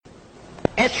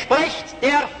Es spricht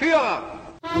der Führer.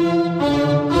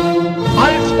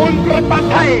 Als unsere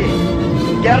Partei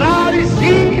gerade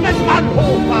 7 Mann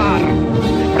hoch war,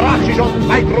 sprach sie schon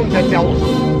 2 Grundsätze aus.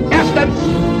 Erstens,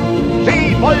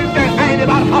 sie wollte eine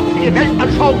wahrhaftige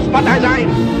Weltanschauungspartei sein.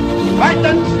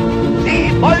 Zweitens,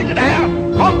 sie wollte daher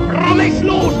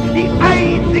kompromisslos die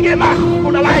einzige Macht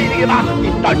und alleinige Macht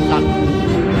in Deutschland.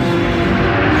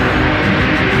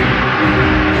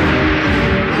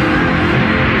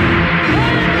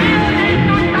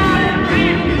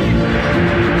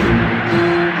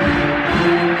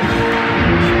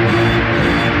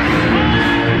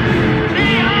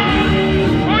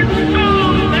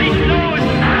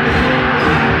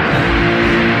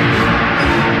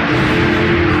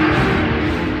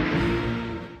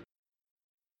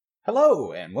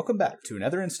 Hello, and welcome back to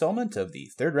another installment of the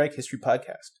Third Reich History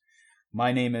Podcast.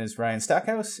 My name is Ryan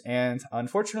Stackhouse, and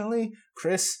unfortunately,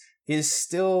 Chris is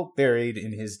still buried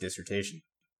in his dissertation.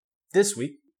 This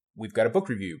week, we've got a book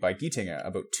review by Gietinge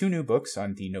about 2 new books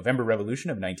on the November Revolution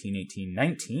of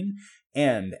 1918-19,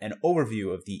 and an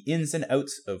overview of the ins and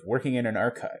outs of working in an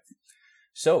archive.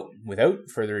 So, without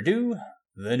further ado,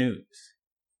 the news.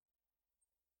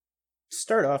 To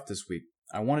start off this week,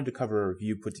 I wanted to cover a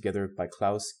review put together by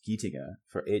Klaus Gietinge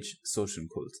for H.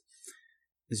 Socienkult.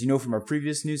 As you know from our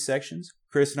previous news sections,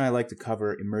 Chris and I like to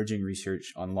cover emerging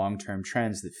research on long-term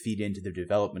trends that feed into the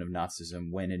development of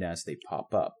Nazism when and as they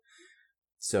pop up.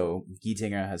 So,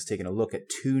 Gietinge has taken a look at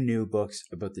 2 new books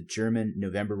about the German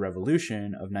November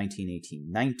Revolution of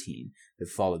 1918-19 that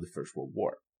followed the First World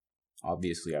War.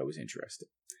 Obviously, I was interested.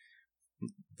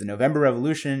 The November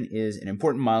Revolution is an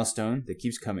important milestone that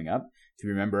keeps coming up. If you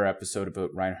remember our episode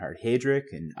about Reinhard Heydrich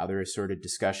and other assorted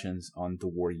discussions on the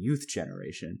war youth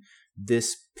generation,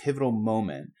 this pivotal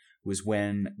moment was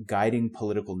when guiding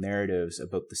political narratives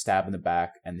about the stab in the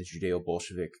back and the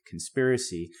Judeo-Bolshevik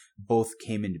conspiracy both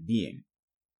came into being.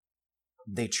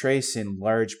 They trace in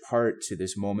large part to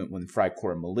this moment when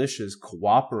Freikorps militias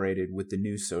cooperated with the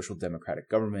new social democratic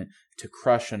government to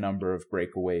crush a number of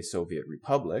breakaway Soviet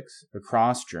republics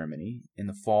across Germany in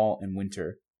the fall and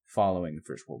winter following the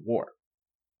First World War.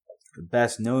 The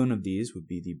best known of these would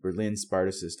be the Berlin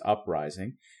Spartacist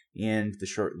Uprising and the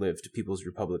short-lived People's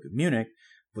Republic of Munich,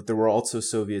 but there were also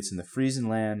Soviets in the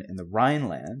Friesenland and the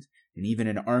Rhineland, and even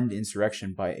an armed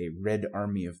insurrection by a Red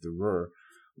Army of the Ruhr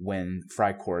when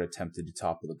Freikorps attempted to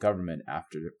topple the government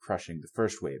after crushing the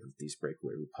first wave of these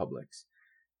breakaway republics.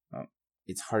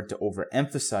 It's hard to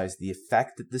overemphasize the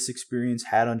effect that this experience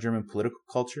had on German political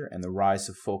culture and the rise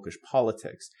of folkish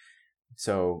politics.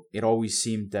 So it always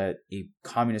seemed that a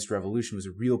communist revolution was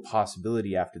a real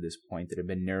possibility after this point that had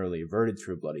been narrowly averted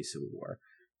through a bloody civil war.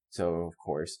 So, of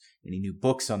course, any new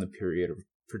books on the period are of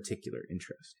particular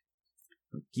interest.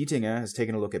 Gietinge has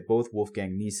taken a look at both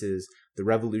Wolfgang Mies's The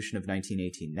Revolution of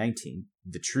 1918-19,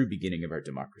 The True Beginning of Our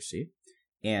Democracy,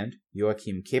 and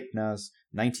Joachim Kepner's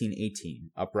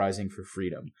 1918, Uprising for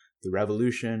Freedom, The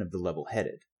Revolution of the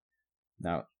Level-Headed.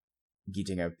 Now,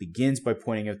 Gietinge begins by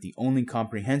pointing out the only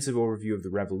comprehensive overview of the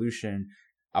revolution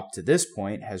up to this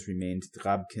point has remained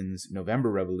Drabkin's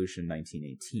November Revolution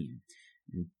 1918.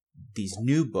 These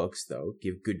new books, though,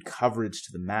 give good coverage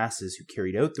to the masses who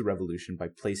carried out the revolution by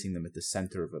placing them at the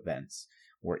center of events,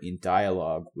 or in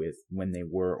dialogue with when they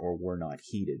were or were not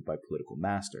heeded by political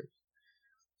masters.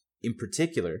 In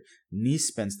particular, Mies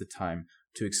spends the time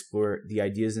to explore the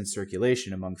ideas in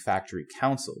circulation among factory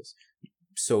councils,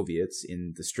 Soviets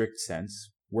in the strict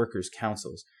sense, workers'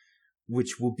 councils,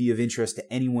 which will be of interest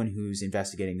to anyone who's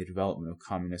investigating the development of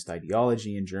communist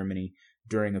ideology in Germany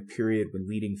during a period when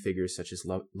leading figures such as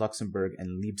Luxemburg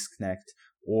and Liebknecht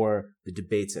or the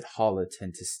debates at Halle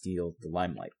tend to steal the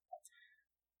limelight.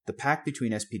 The pact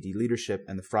between SPD leadership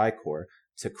and the Freikorps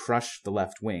to crush the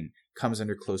left wing comes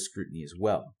under close scrutiny as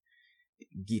well.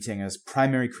 Gietinge's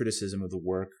primary criticism of the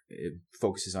work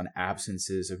focuses on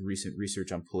absences of recent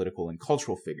research on political and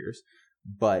cultural figures,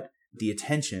 but the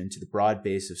attention to the broad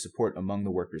base of support among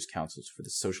the workers' councils for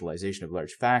the socialization of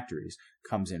large factories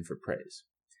comes in for praise.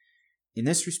 In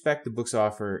this respect, the books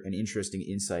offer an interesting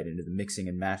insight into the mixing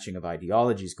and matching of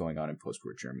ideologies going on in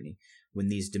post-war Germany, when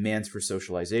these demands for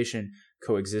socialization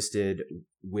coexisted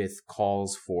with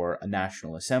calls for a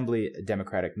national assembly, a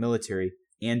democratic military,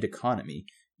 and economy,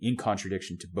 in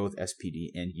contradiction to both SPD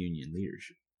and Union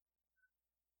leadership.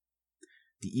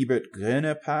 The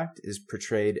Ebert-Groener Pact is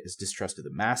portrayed as distrust of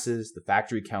the masses, the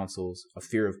factory councils, a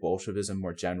fear of Bolshevism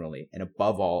more generally, and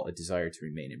above all, a desire to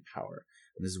remain in power.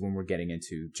 And this is when we're getting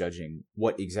into judging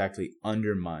what exactly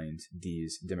undermined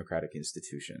these democratic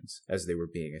institutions as they were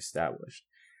being established.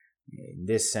 In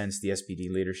this sense, the SPD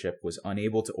leadership was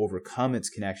unable to overcome its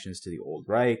connections to the Old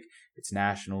Reich, its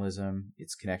nationalism,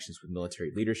 its connections with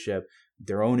military leadership,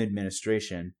 their own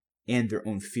administration, and their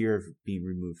own fear of being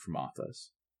removed from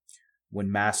office.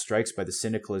 When mass strikes by the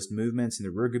syndicalist movements in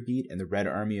the Ruhrgebiet and the Red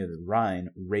Army of the Rhine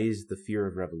raised the fear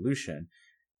of revolution,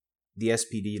 the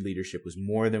SPD leadership was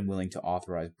more than willing to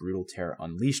authorize brutal terror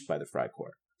unleashed by the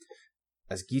Freikorps.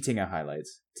 As Gietinge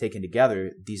highlights, taken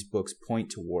together, these books point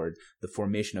toward the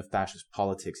formation of fascist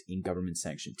politics in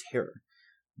government-sanctioned terror.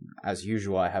 As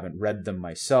usual, I haven't read them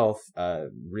myself,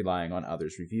 relying on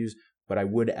others' reviews, but I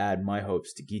would add my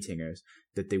hopes to Gietinger's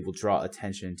that they will draw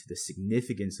attention to the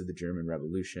significance of the German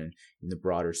Revolution in the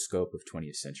broader scope of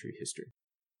 20th century history.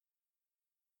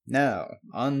 Now,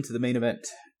 on to the main event.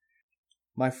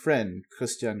 My friend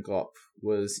Christian Gropp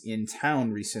was in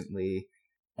town recently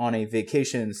on a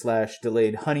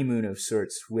vacation/delayed honeymoon of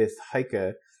sorts with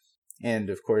Heike, and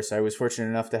of course I was fortunate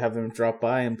enough to have them drop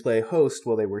by and play host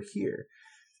while they were here.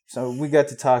 So we got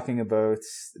to talking about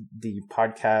the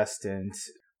podcast and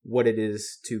what it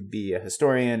is to be a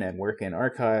historian and work in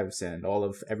archives and all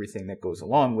of everything that goes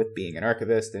along with being an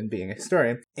archivist and being a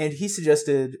historian. And he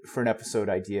suggested for an episode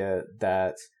idea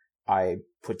that I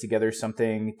put together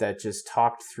something that just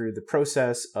talked through the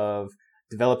process of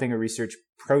developing a research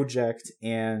project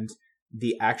and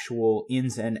the actual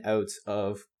ins and outs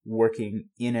of working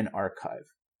in an archive.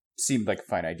 Seemed like a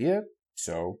fine idea,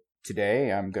 so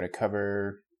today I'm going to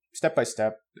cover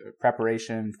step-by-step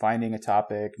preparation, finding a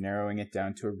topic, narrowing it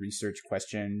down to a research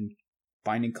question,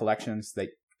 finding collections that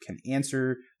can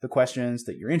answer the questions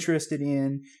that you're interested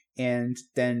in, and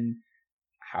then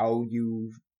how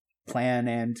you plan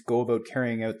and go about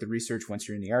carrying out the research once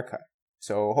you're in the archive.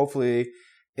 So hopefully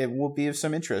it will be of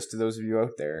some interest to those of you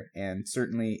out there. And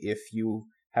certainly if you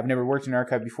have never worked in an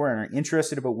archive before and are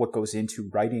interested about what goes into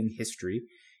writing history,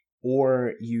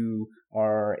 or you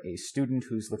are a student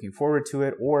who's looking forward to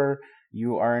it, or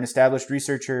you are an established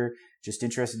researcher just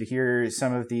interested to hear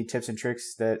some of the tips and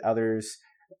tricks that others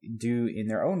do in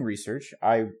their own research,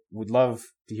 I would love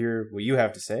to hear what you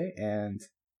have to say. And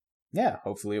yeah,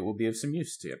 hopefully it will be of some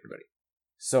use to everybody.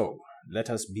 So let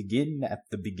us begin at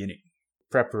the beginning.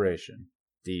 Preparation.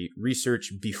 The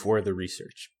research before the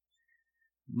research.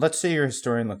 Let's say you're a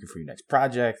historian looking for your next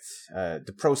project.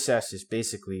 The process is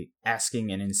basically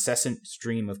asking an incessant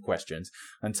stream of questions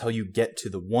until you get to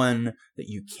the one that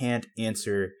you can't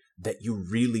answer that you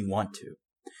really want to.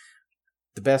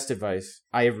 The best advice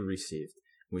I ever received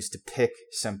was to pick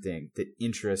something that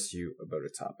interests you about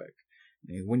a topic.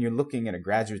 When you're looking at a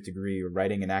graduate degree or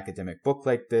writing an academic book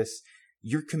like this,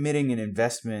 you're committing an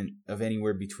investment of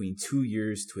anywhere between 2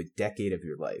 years to a decade of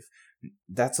your life.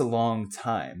 That's a long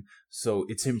time. So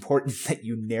it's important that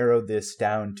you narrow this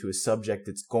down to a subject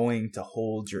that's going to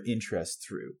hold your interest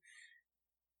through.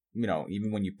 You know,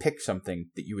 even when you pick something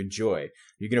that you enjoy,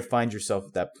 you're going to find yourself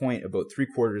at that point about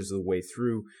 3/4 of the way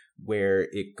through where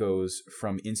it goes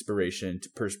from inspiration to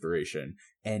perspiration,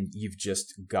 and you've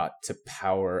just got to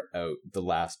power out the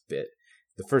last bit.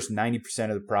 The first 90%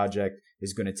 of the project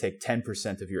is going to take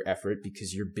 10% of your effort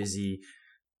because you're busy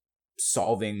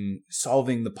solving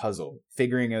the puzzle,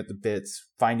 figuring out the bits,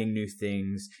 finding new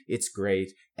things. It's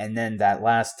great. And then that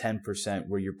last 10%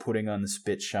 where you're putting on the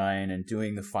spit shine and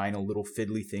doing the final little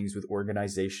fiddly things with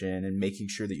organization and making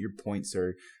sure that your points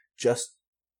are just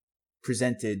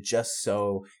presented just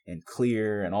so and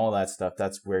clear and all that stuff.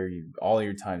 That's where all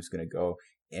your time is going to go.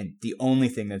 And the only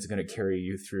thing that's going to carry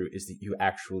you through is that you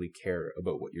actually care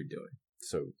about what you're doing.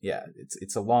 So yeah,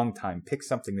 it's a long time. Pick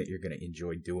something that you're going to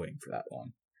enjoy doing for that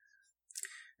long.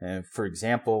 For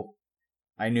example,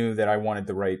 I knew that I wanted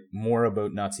to write more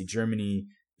about Nazi Germany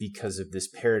because of this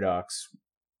paradox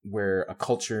where a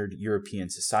cultured European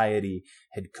society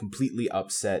had completely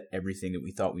upset everything that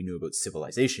we thought we knew about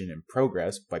civilization and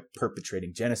progress by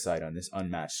perpetrating genocide on this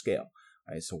unmatched scale.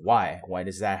 Right? So why? Why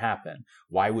does that happen?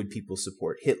 Why would people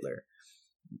support Hitler?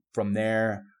 From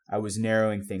there, I was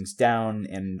narrowing things down,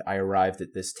 and I arrived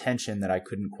at this tension that I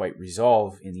couldn't quite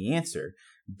resolve in the answer.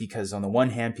 Because on the one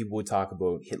hand, people would talk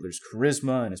about Hitler's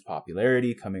charisma and his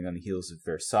popularity coming on the heels of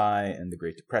Versailles and the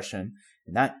Great Depression,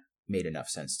 and that made enough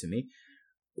sense to me.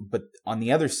 But on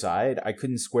the other side, I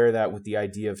couldn't square that with the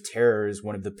idea of terror as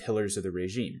one of the pillars of the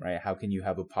regime, right? How can you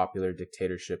have a popular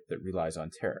dictatorship that relies on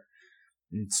terror?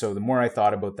 And so the more I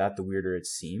thought about that, the weirder it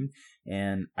seemed.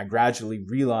 And I gradually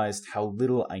realized how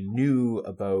little I knew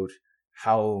about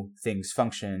how things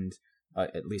functioned,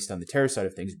 at least on the terror side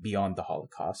of things, beyond the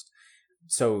Holocaust.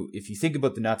 So if you think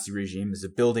about the Nazi regime as a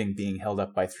building being held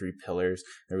up by 3 pillars,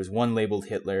 there was one labeled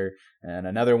Hitler and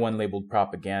another one labeled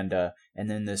propaganda, and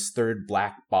then this third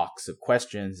black box of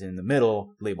questions in the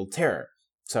middle labeled terror.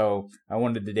 So I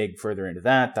wanted to dig further into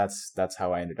that. That's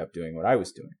how I ended up doing what I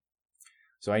was doing.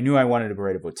 So I knew I wanted to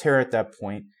write about terror at that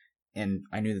point, and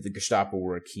I knew that the Gestapo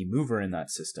were a key mover in that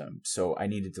system, so I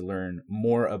needed to learn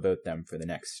more about them for the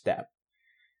next step.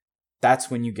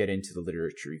 That's when you get into the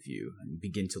literature review and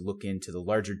begin to look into the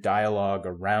larger dialogue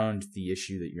around the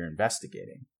issue that you're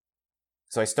investigating.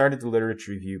 So I started the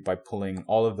literature review by pulling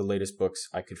all of the latest books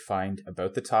I could find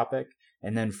about the topic,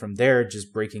 and then from there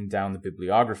just breaking down the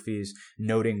bibliographies,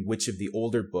 noting which of the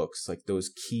older books, like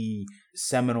those key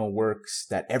seminal works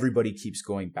that everybody keeps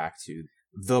going back to,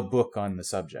 the book on the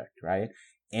subject, right?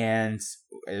 And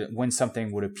when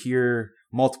something would appear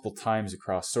multiple times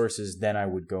across sources, then I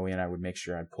would go in, I would make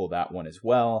sure I pull that one as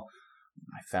well.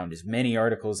 I found as many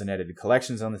articles and edited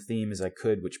collections on the theme as I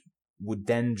could, which would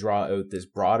then draw out this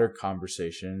broader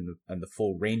conversation and the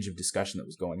full range of discussion that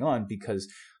was going on, because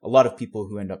a lot of people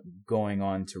who end up going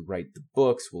on to write the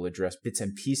books will address bits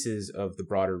and pieces of the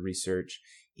broader research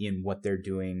in what they're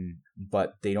doing,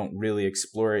 but they don't really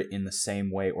explore it in the same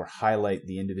way or highlight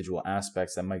the individual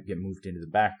aspects that might get moved into the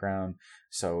background.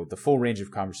 So the full range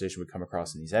of conversation would come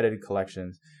across in these edited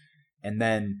collections. And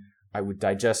then I would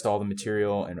digest all the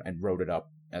material and wrote it up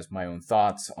as my own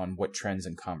thoughts on what trends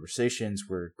and conversations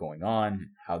were going on,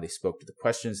 how they spoke to the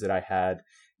questions that I had,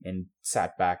 and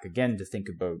sat back again to think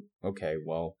about, okay,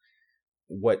 well,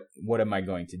 what am I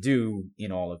going to do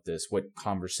in all of this? What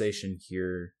conversation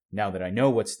here, now that I know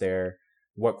what's there,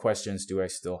 what questions do I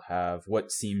still have?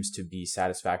 What seems to be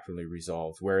satisfactorily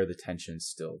resolved? Where are the tensions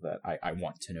still that I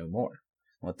want to know more?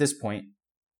 Well, at this point,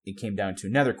 it came down to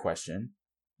another question.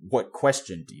 What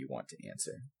question do you want to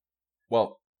answer?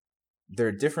 Well, there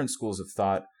are different schools of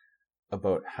thought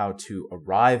about how to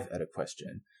arrive at a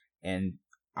question, and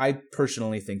I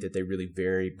personally think that they really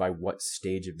vary by what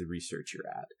stage of the research you're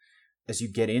at. As you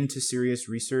get into serious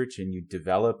research and you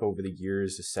develop over the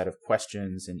years a set of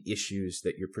questions and issues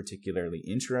that you're particularly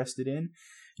interested in,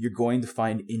 you're going to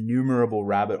find innumerable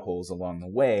rabbit holes along the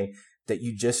way that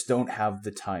you just don't have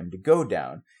the time to go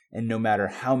down. And no matter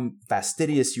how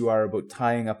fastidious you are about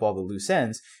tying up all the loose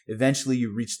ends, eventually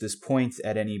you reach this point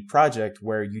at any project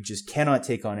where you just cannot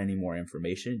take on any more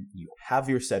information. You have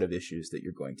your set of issues that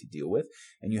you're going to deal with,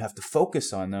 and you have to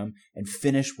focus on them and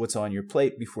finish what's on your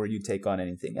plate before you take on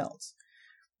anything else.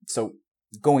 So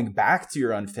going back to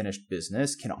your unfinished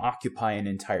business can occupy an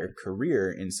entire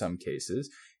career in some cases,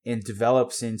 and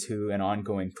develops into an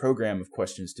ongoing program of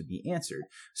questions to be answered.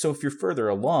 So if you're further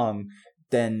along,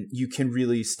 then you can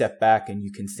really step back and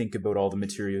you can think about all the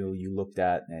material you looked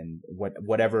at and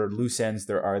whatever loose ends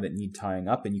there are that need tying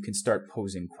up, and you can start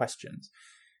posing questions.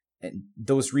 And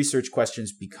those research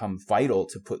questions become vital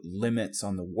to put limits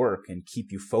on the work and keep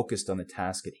you focused on the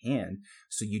task at hand,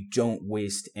 so you don't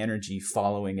waste energy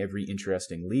following every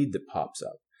interesting lead that pops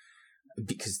up,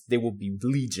 because they will be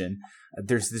legion.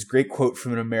 There's this great quote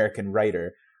from an American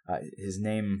writer. His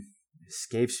name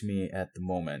escapes me at the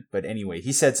moment, but anyway,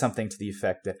 he said something to the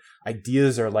effect that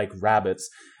ideas are like rabbits.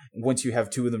 Once you have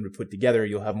two of them to put together,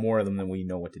 you'll have more of them than we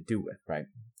know what to do with, right?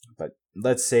 But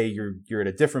let's say you're at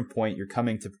a different point. You're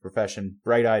coming to the profession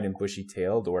bright-eyed and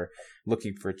bushy-tailed, or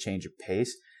looking for a change of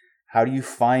pace. How do you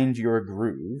find your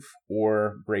groove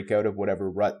or break out of whatever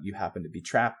rut you happen to be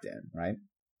trapped in, right?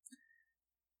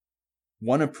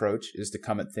 One approach is to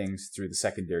come at things through the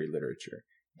secondary literature.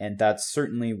 And that's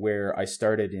certainly where I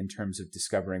started in terms of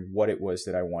discovering what it was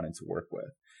that I wanted to work with.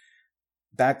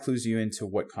 That clues you into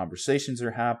what conversations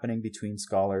are happening between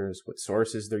scholars, what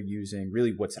sources they're using,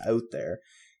 really what's out there.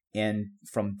 And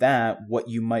from that, what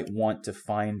you might want to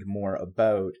find more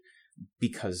about,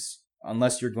 because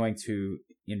unless you're going to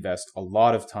invest a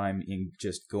lot of time in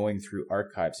just going through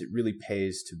archives, it really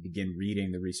pays to begin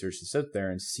reading the research that's out there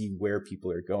and see where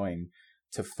people are going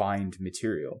to find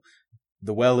material.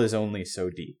 The well is only so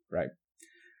deep, right?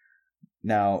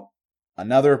 Now,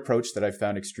 another approach that I've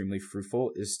found extremely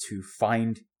fruitful is to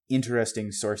find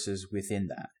interesting sources within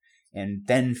that and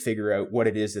then figure out what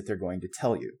it is that they're going to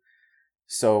tell you.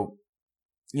 So,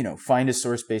 find a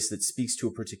source base that speaks to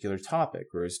a particular topic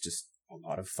or is just a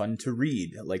lot of fun to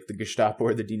read, like the Gestapo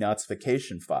or the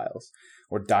denazification files,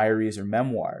 or diaries or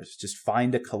memoirs. Just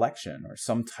find a collection or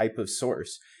some type of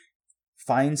source.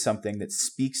 Find something that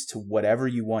speaks to whatever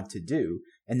you want to do,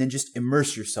 and then just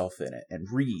immerse yourself in it and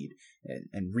read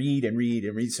and read and read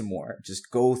and read some more. Just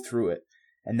go through it.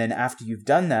 And then after you've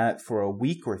done that for a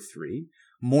week or three,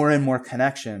 more and more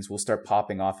connections will start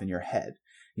popping off in your head.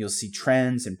 You'll see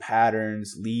trends and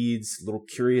patterns, leads, little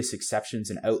curious exceptions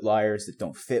and outliers that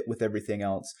don't fit with everything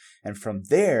else. And from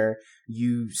there,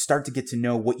 you start to get to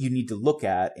know what you need to look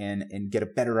at and get a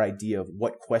better idea of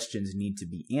what questions need to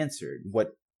be answered,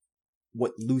 what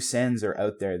what loose ends are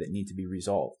out there that need to be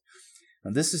resolved.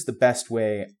 Now, this is the best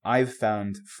way I've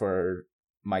found for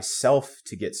myself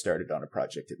to get started on a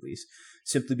project, at least,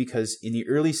 simply because in the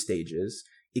early stages,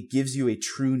 it gives you a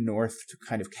true north to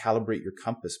kind of calibrate your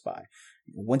compass by.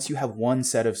 Once you have one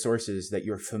set of sources that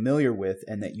you're familiar with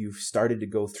and that you've started to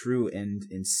go through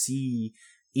and see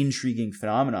intriguing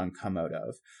phenomenon come out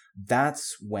of,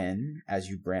 that's when, as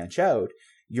you branch out,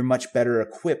 you're much better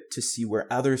equipped to see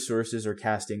where other sources are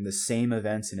casting the same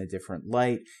events in a different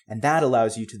light, and that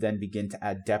allows you to then begin to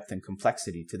add depth and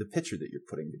complexity to the picture that you're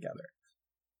putting together.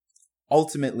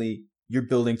 Ultimately, you're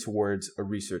building towards a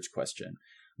research question.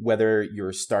 Whether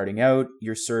you're starting out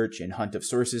your search in hunt of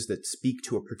sources that speak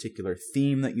to a particular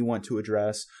theme that you want to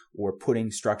address, or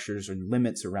putting structures and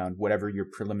limits around whatever your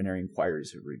preliminary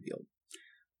inquiries have revealed.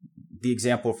 The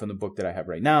example from the book that I have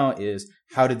right now is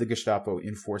how did the Gestapo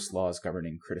enforce laws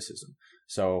governing criticism?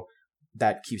 So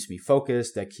that keeps me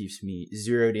focused, that keeps me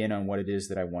zeroed in on what it is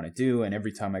that I want to do. And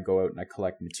every time I go out and I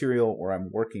collect material, or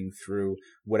I'm working through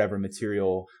whatever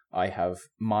material I have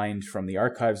mined from the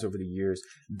archives over the years,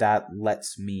 that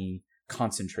lets me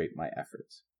concentrate my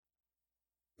efforts.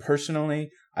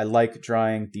 Personally, I like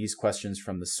drawing these questions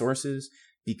from the sources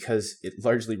because it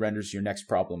largely renders your next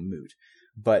problem moot.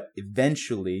 But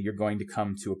eventually, you're going to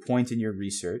come to a point in your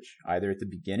research, either at the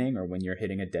beginning or when you're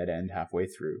hitting a dead end halfway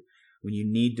through, when you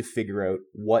need to figure out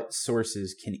what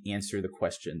sources can answer the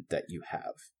question that you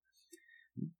have.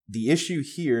 The issue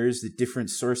here is that different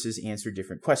sources answer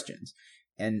different questions.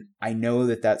 And I know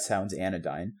that that sounds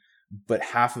anodyne, but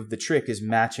half of the trick is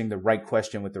matching the right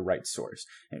question with the right source.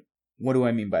 And what do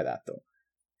I mean by that, though?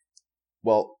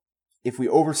 Well, if we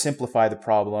oversimplify the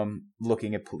problem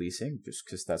looking at policing, just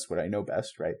because that's what I know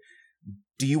best, right?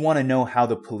 Do you want to know how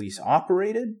the police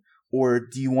operated, or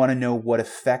do you want to know what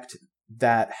effect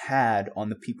that had on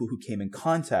the people who came in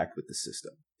contact with the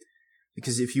system?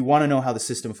 Because if you want to know how the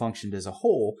system functioned as a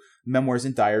whole, memoirs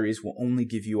and diaries will only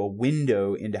give you a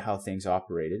window into how things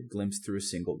operated, glimpsed through a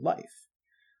single life.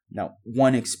 Now,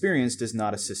 one experience does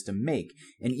not a system make,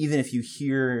 and even if you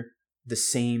hear the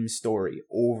same story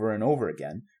over and over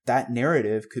again, that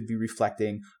narrative could be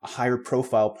reflecting a higher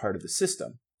profile part of the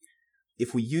system.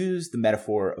 If we use the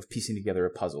metaphor of piecing together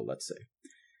a puzzle, let's say,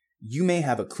 you may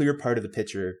have a clear part of the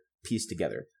picture pieced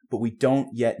together, but we don't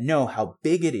yet know how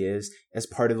big it is as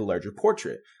part of the larger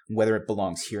portrait, whether it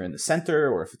belongs here in the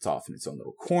center or if it's off in its own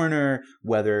little corner,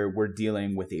 whether we're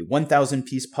dealing with a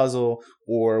 1,000-piece puzzle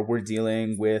or we're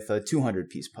dealing with a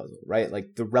 200-piece puzzle, right?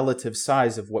 Like the relative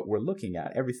size of what we're looking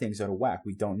at, everything's out of whack.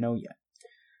 We don't know yet.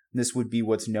 This would be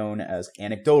what's known as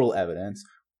anecdotal evidence.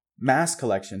 Mass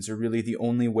collections are really the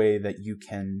only way that you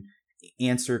can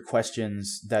answer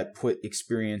questions that put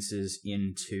experiences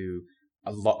into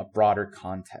a broader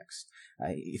context.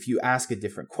 If you ask a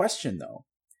different question, though,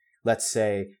 let's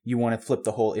say you want to flip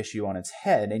the whole issue on its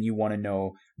head and you want to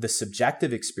know the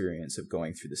subjective experience of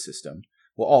going through the system,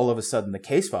 well, all of a sudden the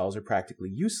case files are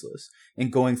practically useless,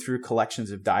 and going through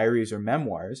collections of diaries or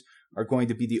memoirs are going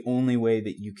to be the only way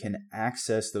that you can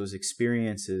access those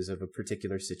experiences of a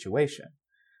particular situation.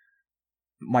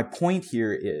 My point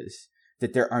here is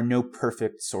that there are no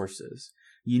perfect sources.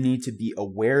 You need to be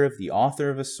aware of the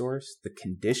author of a source, the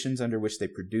conditions under which they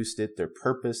produced it, their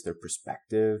purpose, their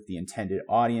perspective, the intended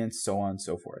audience, so on and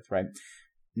so forth, right?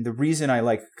 And the reason I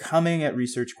like coming at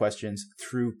research questions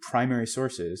through primary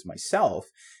sources myself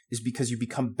is because you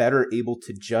become better able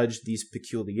to judge these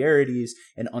peculiarities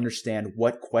and understand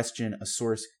what question a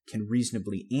source can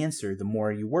reasonably answer the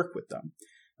more you work with them.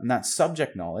 And that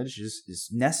subject knowledge is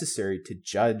necessary to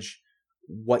judge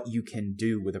what you can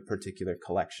do with a particular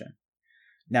collection.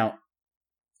 Now,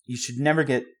 you should never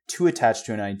get too attached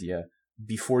to an idea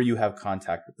before you have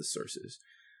contact with the sources.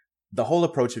 The whole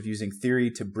approach of using theory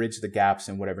to bridge the gaps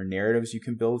in whatever narratives you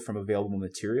can build from available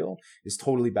material is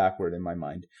totally backward in my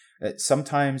mind.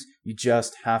 Sometimes you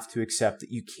just have to accept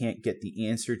that you can't get the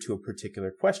answer to a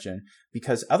particular question,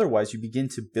 because otherwise you begin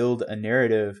to build a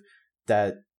narrative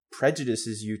that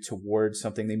prejudices you towards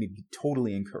something that may be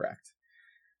totally incorrect.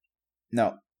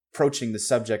 Now, approaching the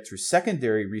subject through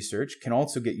secondary research can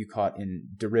also get you caught in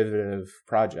derivative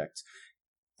projects.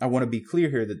 I want to be clear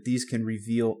here that these can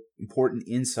reveal important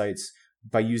insights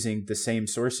by using the same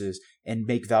sources and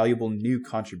make valuable new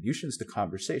contributions to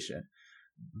conversation.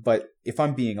 But if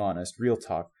I'm being honest, real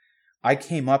talk, I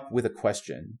came up with a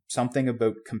question, something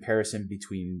about comparison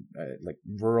between like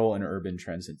rural and urban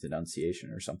trends in denunciation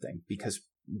or something, because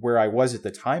where I was at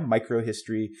the time,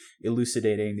 microhistory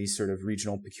elucidating these sort of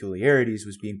regional peculiarities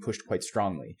was being pushed quite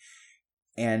strongly.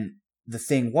 And the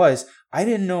thing was, I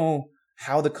didn't know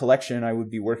how the collection I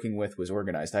would be working with was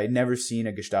organized. I had never seen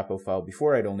a Gestapo file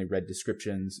before. I'd only read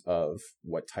descriptions of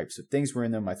what types of things were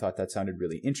in them. I thought that sounded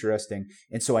really interesting.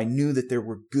 And so I knew that there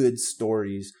were good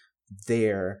stories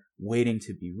there waiting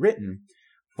to be written,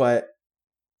 but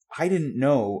I didn't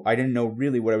know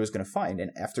really what I was going to find. And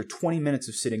after 20 minutes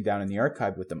of sitting down in the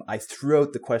archive with them, I threw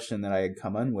out the question that I had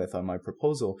come in with on my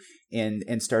proposal and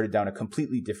started down a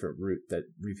completely different route that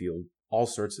revealed all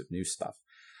sorts of new stuff.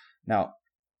 Now,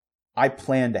 I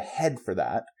planned ahead for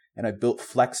that, and I built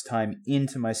flex time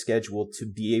into my schedule to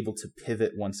be able to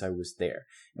pivot once I was there.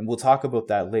 And we'll talk about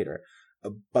that later.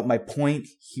 But my point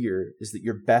here is that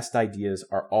your best ideas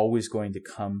are always going to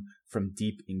come from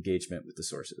deep engagement with the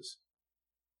sources.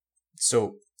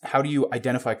 So how do you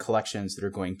identify collections that are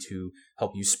going to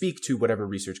help you speak to whatever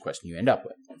research question you end up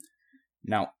with?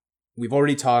 Now, we've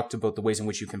already talked about the ways in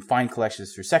which you can find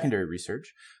collections through secondary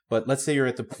research, but let's say you're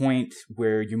at the point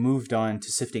where you moved on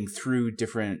to sifting through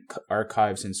different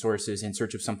archives and sources in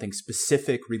search of something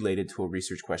specific related to a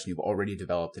research question you've already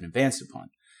developed and advanced upon.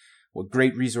 Well, a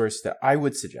great resource that I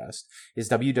would suggest is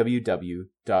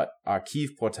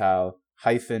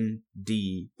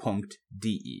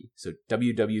www.archivportal-d.de. So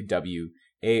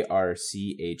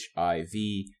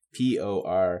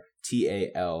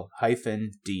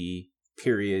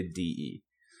www.archivportal-d.de.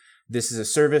 This is a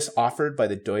service offered by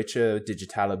the Deutsche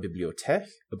Digitale Bibliothek,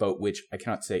 about which I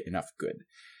cannot say enough good.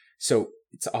 So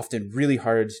it's often really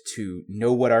hard to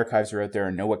know what archives are out there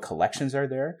and know what collections are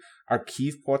there.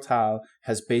 Archivportal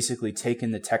has basically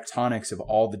taken the tectonics of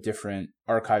all the different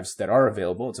archives that are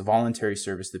available. It's a voluntary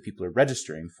service that people are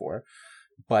registering for.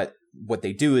 But what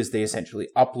they do is they essentially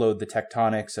upload the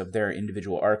tectonics of their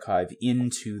individual archive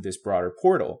into this broader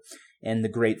portal. And the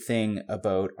great thing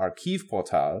about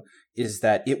Archivportal is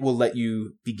that it will let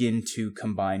you begin to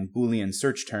combine Boolean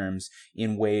search terms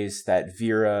in ways that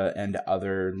Vera and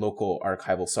other local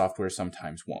archival software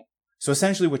sometimes won't. So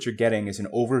essentially what you're getting is an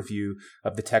overview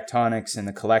of the tectonics and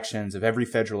the collections of every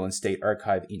federal and state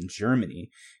archive in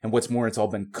Germany. And what's more, it's all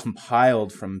been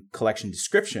compiled from collection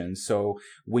descriptions. So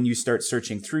when you start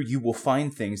searching through, you will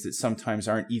find things that sometimes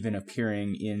aren't even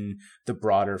appearing in the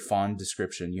broader font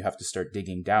description. You have to start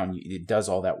digging down. It does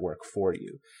all that work for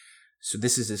you. So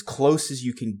this is as close as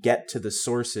you can get to the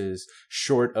sources,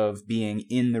 short of being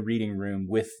in the reading room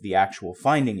with the actual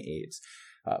finding aids.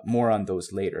 More on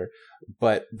those later.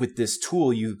 But with this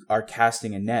tool, you are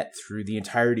casting a net through the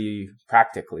entirety,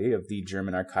 practically, of the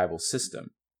German archival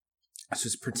system. So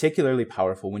it's particularly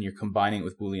powerful when you're combining it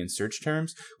with Boolean search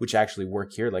terms, which actually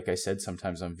work here. Like I said,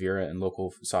 sometimes on Vera and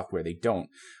local software, they don't.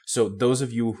 So those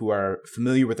of you who are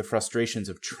familiar with the frustrations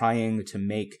of trying to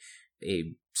make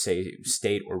a, say,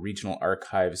 state or regional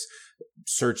archives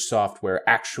search software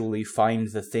actually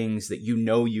find the things that you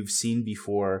know you've seen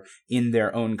before in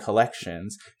their own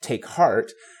collections, take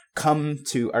heart, come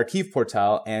to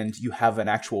Archivportal, and you have an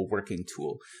actual working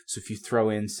tool. So if you throw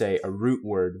in, say, a root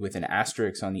word with an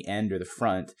asterisk on the end or the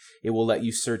front, it will let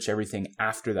you search everything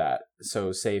after that.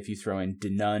 So say if you throw in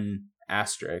denun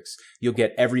asterisk, you'll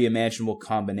get every imaginable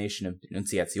combination of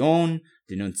Denunziation,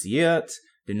 denunziert,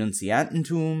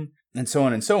 denunziantentum, and so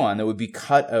on, that would be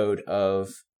cut out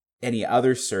of any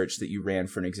other search that you ran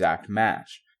for an exact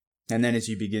match. And then as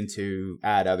you begin to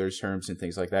add other terms and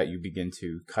things like that, you begin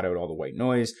to cut out all the white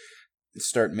noise,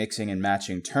 start mixing and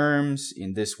matching terms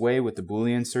in this way with the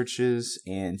Boolean searches,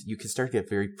 and you can start to get a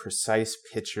very precise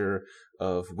picture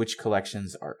of which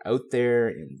collections are out there,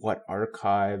 in what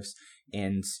archives,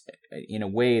 and in a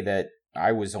way that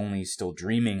I was only still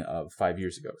dreaming of 5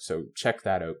 years ago. So check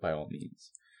that out by all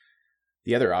means.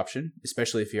 The other option,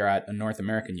 especially if you're at a North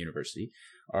American university,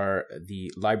 are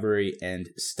the library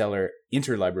and stellar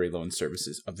interlibrary loan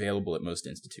services available at most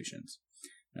institutions.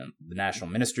 The national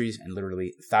ministries and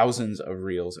literally thousands of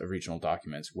reels of regional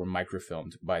documents were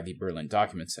microfilmed by the Berlin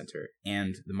Document Center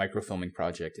and the microfilming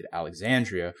project at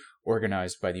Alexandria,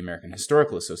 organized by the American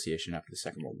Historical Association after the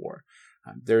Second World War.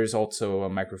 There is also a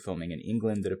microfilming in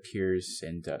England that appears,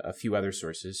 and a few other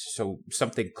sources, so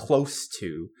something close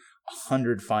to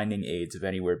 100 finding aids of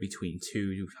anywhere between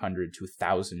 200 to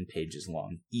 1,000 pages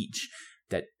long each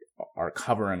that are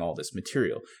covering all this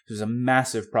material. This was a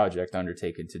massive project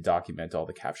undertaken to document all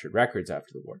the captured records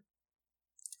after the war.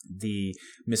 The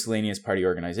miscellaneous party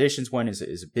organizations one is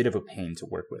a bit of a pain to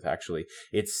work with, actually.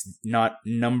 It's not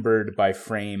numbered by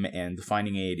frame, and the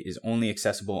finding aid is only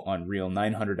accessible on reel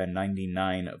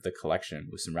 999 of the collection,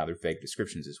 with some rather vague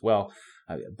descriptions as well.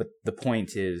 But the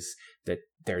point is that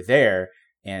they're there,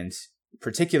 and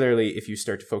particularly if you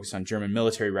start to focus on German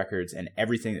military records and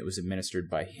everything that was administered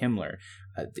by Himmler,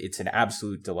 it's an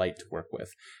absolute delight to work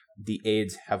with. the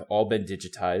aids have all been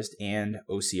digitized and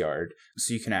OCR'd,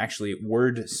 so you can actually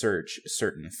word search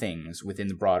certain things within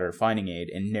the broader finding aid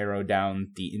and narrow down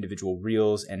the individual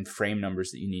reels and frame numbers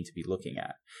that you need to be looking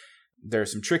at. There are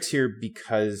some tricks here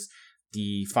because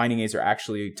the finding aids are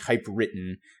actually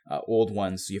typewritten, old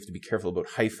ones, so you have to be careful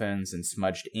about hyphens, and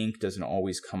smudged ink doesn't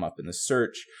always come up in the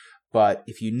search. But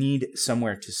if you need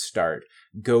somewhere to start,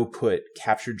 go put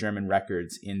Captured German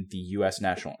Records in the U.S.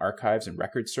 National Archives and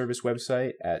Records Service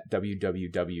website at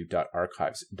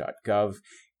www.archives.gov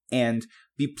and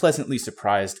be pleasantly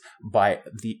surprised by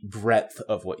the breadth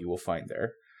of what you will find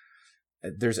there.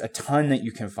 There's a ton that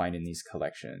you can find in these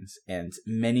collections, and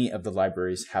many of the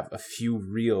libraries have a few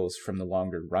reels from the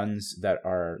longer runs that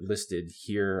are listed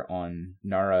here on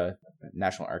NARA,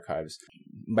 National Archives,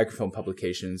 microfilm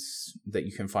publications that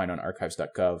you can find on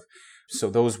archives.gov. So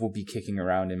those will be kicking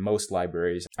around in most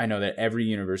libraries. I know that every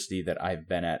university that I've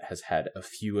been at has had a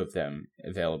few of them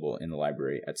available in the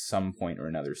library at some point or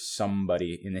another.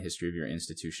 Somebody in the history of your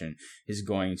institution is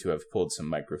going to have pulled some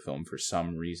microfilm for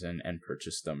some reason and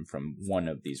purchased them from one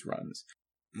of these runs.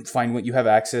 Find what you have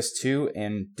access to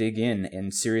and dig in,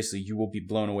 and seriously, you will be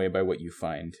blown away by what you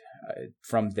find.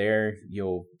 From there,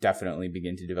 you'll definitely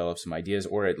begin to develop some ideas,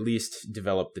 or at least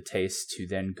develop the taste to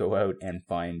then go out and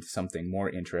find something more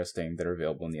interesting that are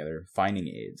available in the other finding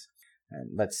aids.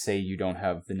 And let's say you don't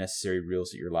have the necessary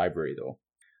reels at your library, though.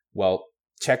 Well,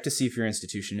 check to see if your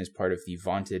institution is part of the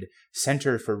vaunted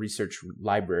Center for Research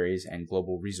Libraries and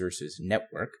Global Resources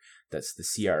Network. That's the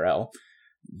CRL.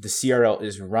 The CRL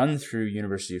is run through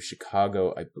University of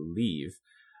Chicago, I believe.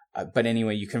 But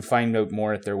anyway, you can find out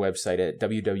more at their website at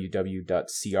www.crl.edu.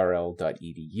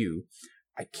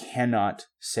 I cannot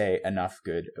say enough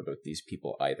good about these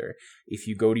people either. If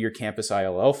you go to your campus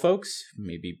ILL folks,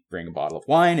 maybe bring a bottle of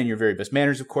wine in your very best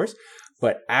manners, of course,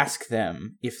 but ask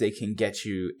them if they can get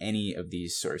you any of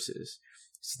these sources.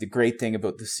 So the great thing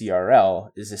about the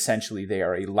CRL is essentially they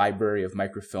are a library of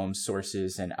microfilm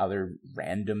sources and other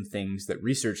random things that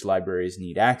research libraries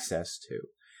need access to.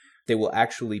 They will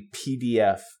actually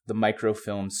PDF the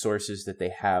microfilm sources that they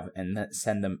have and then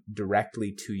send them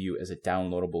directly to you as a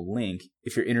downloadable link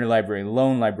if your interlibrary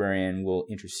loan librarian will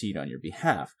intercede on your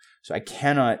behalf. So I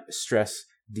cannot stress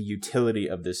the utility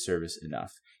of this service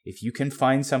enough. If you can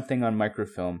find something on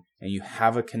microfilm and you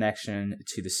have a connection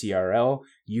to the CRL,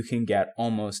 you can get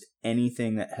almost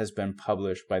anything that has been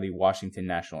published by the Washington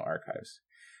National Archives.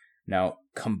 Now,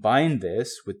 combine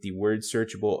this with the word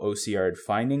searchable OCR'd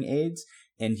finding aids,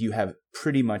 and you have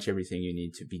pretty much everything you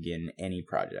need to begin any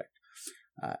project.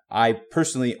 I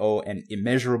personally owe an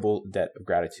immeasurable debt of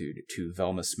gratitude to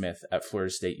Velma Smith at Florida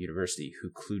State University,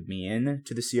 who clued me in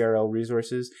to the CRL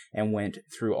resources and went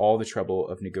through all the trouble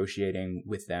of negotiating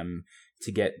with them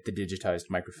to get the digitized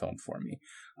microfilm for me.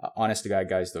 Honest to God,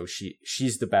 guys, though,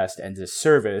 she's the best, and this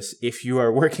service, if you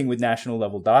are working with national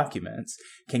level documents,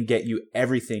 can get you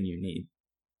everything you need,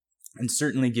 and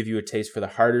certainly give you a taste for the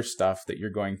harder stuff that you're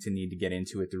going to need to get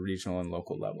into at the regional and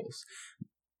local levels.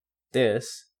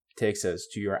 This takes us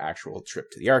to your actual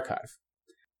trip to the archive.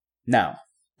 Now,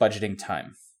 budgeting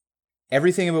time.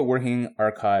 Everything about working in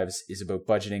archives is about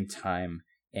budgeting time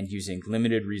and using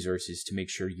limited resources to make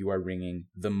sure you are wringing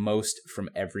the most from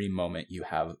every moment you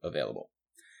have available.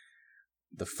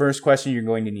 The first question you're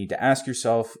going to need to ask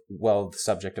yourself, while the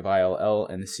subject of ILL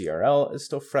and the CRL is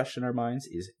still fresh in our minds,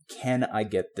 is, can I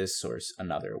get this source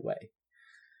another way?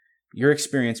 Your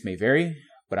experience may vary,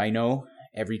 but I know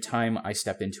every time I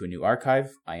step into a new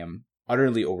archive, I am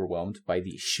utterly overwhelmed by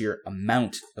the sheer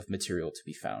amount of material to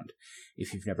be found.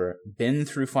 If you've never been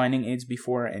through finding aids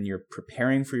before and you're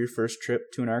preparing for your first trip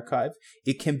to an archive,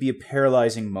 it can be a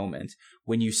paralyzing moment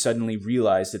when you suddenly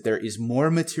realize that there is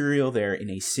more material there in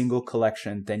a single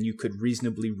collection than you could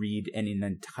reasonably read in an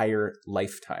entire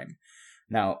lifetime.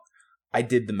 Now, I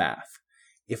did the math.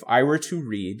 If I were to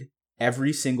read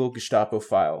every single Gestapo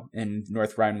file in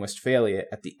North Rhine-Westphalia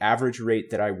at the average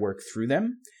rate that I work through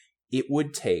them, it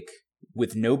would take,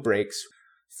 with no breaks,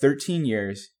 13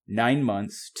 years, 9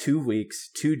 months, 2 weeks,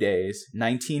 2 days,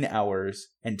 19 hours,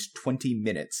 and 20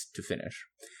 minutes to finish.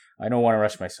 I don't want to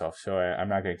rush myself, so I'm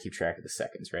not going to keep track of the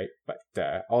seconds, right? But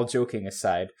all joking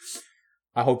aside,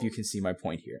 I hope you can see my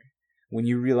point here. When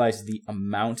you realize the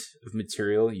amount of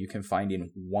material you can find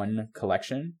in one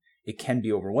collection, it can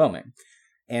be overwhelming.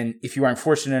 And if you aren't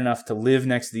fortunate enough to live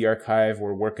next to the archive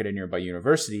or work at a nearby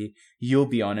university, you'll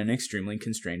be on an extremely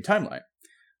constrained timeline.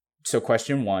 So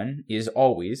question one is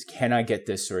always, can I get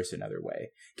this source another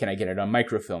way? Can I get it on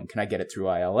microfilm? Can I get it through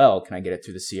ILL? Can I get it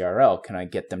through the CRL? Can I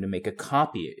get them to make a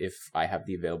copy if I have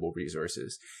the available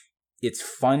resources? It's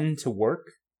fun to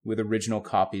work with original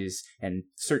copies, and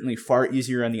certainly far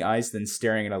easier on the eyes than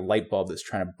staring at a light bulb that's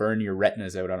trying to burn your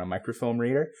retinas out on a microfilm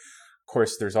reader. Of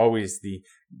course, there's always the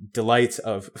delights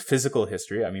of physical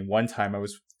history. I mean, one time I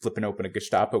was flipping open a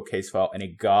Gestapo case file and a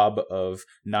gob of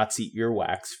Nazi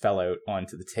earwax fell out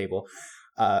onto the table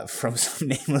from some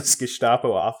nameless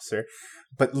Gestapo officer.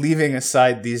 But leaving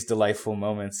aside these delightful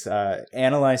moments,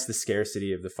 analyze the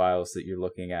scarcity of the files that you're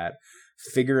looking at.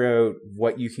 Figure out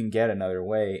what you can get another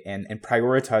way, and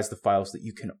prioritize the files that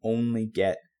you can only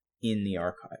get in the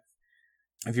archive.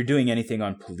 If you're doing anything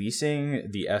on policing,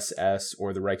 the SS,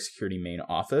 or the Reich Security Main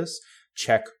Office,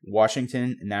 check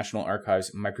Washington National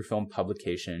Archives microfilm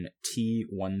publication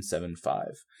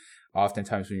T175.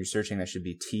 Oftentimes when you're searching, that should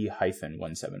be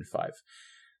T-175.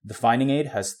 The finding aid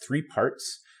has 3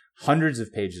 parts, hundreds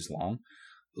of pages long.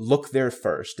 Look there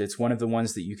first. It's one of the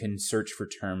ones that you can search for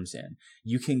terms in.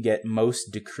 You can get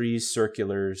most decrees,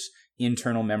 circulars,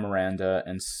 internal memoranda,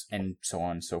 and so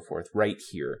on and so forth right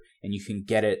here. And you can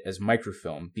get it as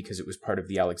microfilm because it was part of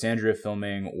the Alexandria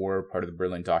filming or part of the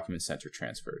Berlin Document Center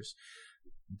transfers.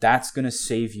 That's going to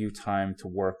save you time to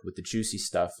work with the juicy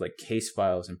stuff like case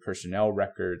files and personnel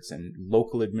records and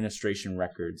local administration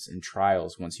records and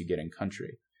trials once you get in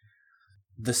country.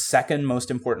 The second most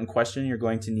important question you're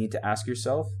going to need to ask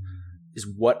yourself is,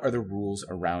 what are the rules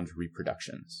around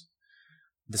reproductions?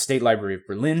 The State Library of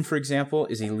Berlin, for example,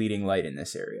 is a leading light in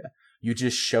this area. You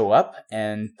just show up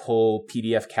and pull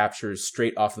PDF captures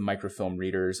straight off the microfilm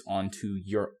readers onto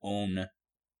your own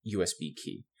USB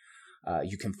key.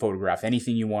 You can photograph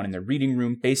anything you want in the reading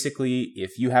room. Basically,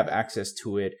 if you have access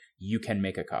to it, you can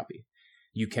make a copy.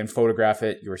 You can photograph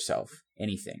it yourself,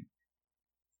 anything.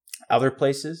 Other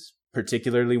places,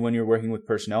 particularly when you're working with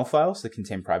personnel files that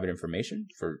contain private information,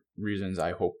 for reasons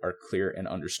I hope are clear and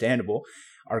understandable,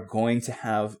 are going to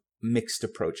have mixed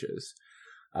approaches.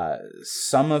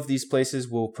 Some of these places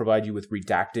will provide you with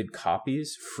redacted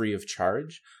copies free of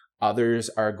charge. Others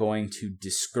are going to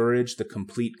discourage the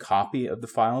complete copy of the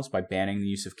files by banning the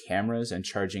use of cameras and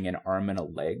charging an arm and a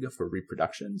leg for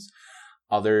reproductions.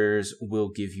 Others will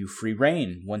give you free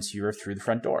rein once you're through the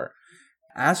front door.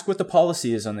 Ask what the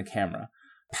policy is on the camera.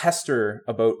 Pester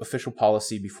about official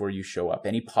policy before you show up.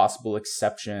 Any possible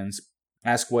exceptions.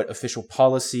 Ask what official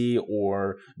policy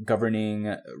or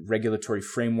governing regulatory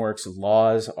frameworks,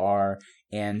 laws are,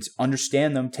 and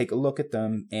understand them, take a look at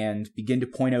them, and begin to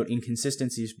point out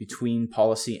inconsistencies between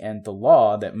policy and the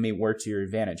law that may work to your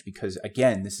advantage. Because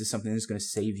again, this is something that's going to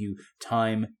save you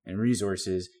time and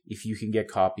resources if you can get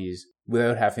copies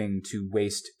without having to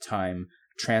waste time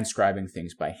transcribing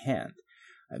things by hand.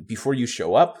 Before you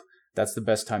show up, that's the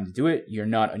best time to do it. You're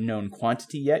not a known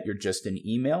quantity yet. You're just an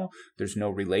email. There's no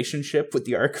relationship with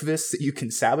the archivist that you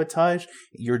can sabotage.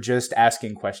 You're just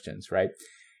asking questions, right?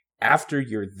 After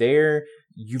you're there,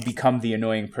 you become the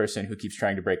annoying person who keeps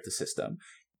trying to break the system.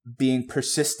 Being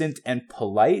persistent and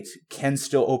polite can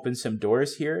still open some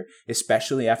doors here,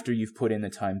 especially after you've put in the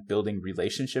time building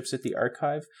relationships at the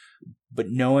archive. But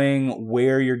knowing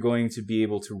where you're going to be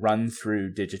able to run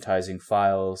through digitizing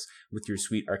files with your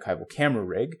sweet archival camera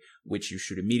rig, which you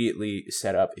should immediately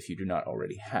set up if you do not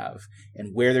already have,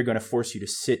 and where they're going to force you to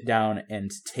sit down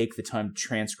and take the time to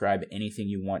transcribe anything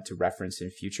you want to reference in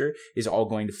future, is all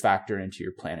going to factor into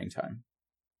your planning time.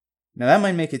 Now that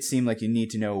might make it seem like you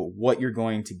need to know what you're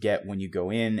going to get when you go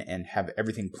in and have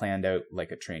everything planned out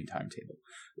like a train timetable.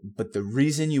 But the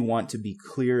reason you want to be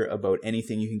clear about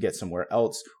anything you can get somewhere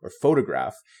else or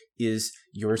photograph is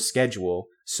your schedule,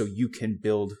 so you can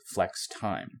build flex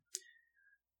time.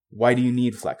 Why do you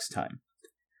need flex time?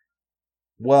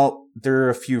 Well, there are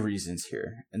a few reasons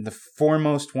here. And the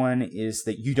foremost one is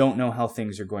that you don't know how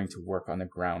things are going to work on the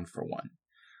ground, for one.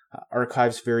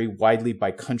 Archives vary widely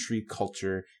by country,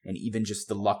 culture, and even just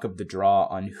the luck of the draw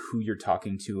on who you're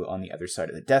talking to on the other side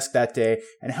of the desk that day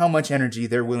and how much energy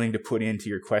they're willing to put into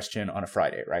your question on a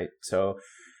Friday, right? So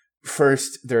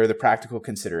first, there are the practical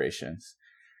considerations.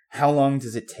 How long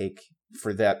does it take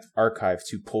for that archive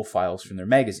to pull files from their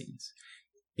magazines?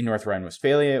 In North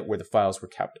Rhine-Westphalia, where the files were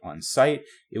kept on site,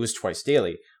 it was twice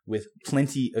daily, with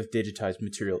plenty of digitized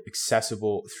material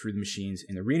accessible through the machines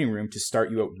in the reading room to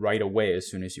start you out right away as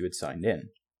soon as you had signed in.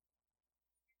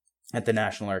 At the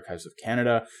National Archives of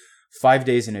Canada, 5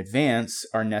 days in advance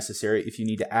are necessary if you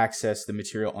need to access the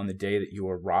material on the day that you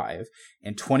arrive,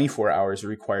 and 24 hours are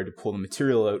required to pull the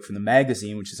material out from the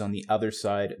magazine, which is on the other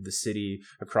side of the city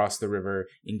across the river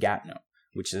in Gatineau,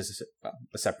 which is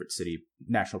a separate city,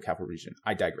 National Capital Region.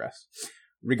 I digress.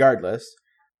 Regardless,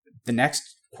 the next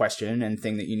question and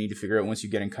thing that you need to figure out once you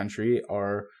get in country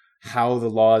are how the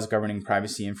laws governing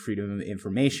privacy and freedom of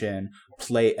information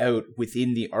play out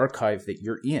within the archive that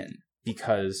you're in.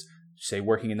 Because say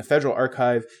working in the federal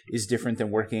archive is different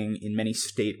than working in many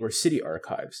state or city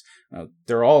archives.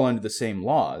 They're all under the same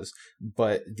laws,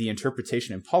 but the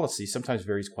interpretation and policy sometimes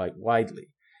varies quite widely.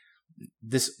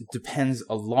 This depends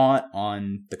a lot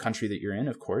on the country that you're in,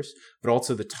 of course, but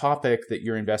also the topic that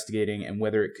you're investigating and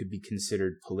whether it could be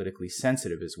considered politically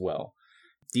sensitive as well.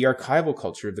 The archival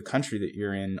culture of the country that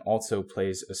you're in also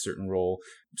plays a certain role.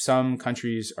 Some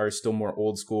countries are still more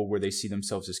old school, where they see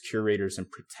themselves as curators and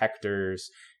protectors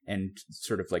and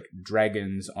sort of like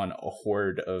dragons on a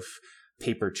hoard of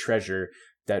paper treasure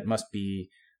that must be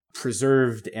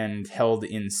preserved and held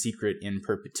in secret in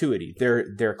perpetuity.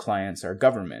 Their clients are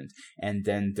government. And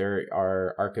then there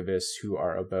are archivists who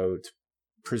are about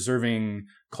preserving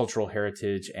cultural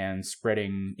heritage and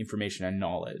spreading information and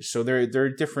knowledge. So there are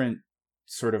different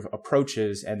sort of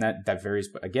approaches, and that varies,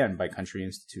 again, by country,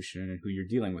 institution, and who you're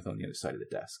dealing with on the other side of the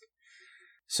desk.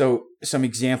 So some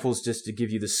examples just to give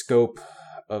you the scope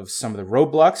of some of the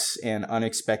roadblocks and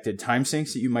unexpected time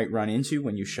sinks that you might run into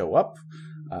when you show up.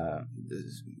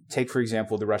 Take, for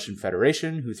example, the Russian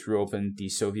Federation, who threw open the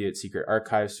Soviet secret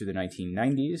archives through the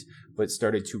 1990s, but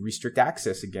started to restrict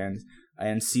access again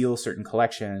and seal certain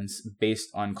collections based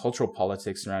on cultural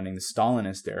politics surrounding the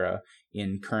Stalinist era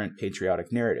in current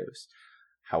patriotic narratives.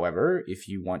 However, if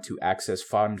you want to access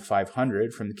Fund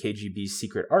 500 from the KGB's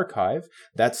secret archive,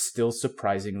 that's still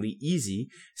surprisingly easy,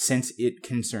 since it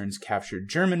concerns captured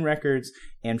German records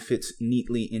and fits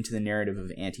neatly into the narrative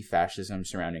of anti-fascism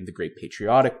surrounding the Great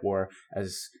Patriotic War,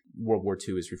 as World War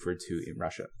II is referred to in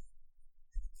Russia.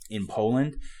 In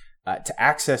Poland, to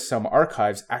access some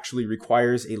archives actually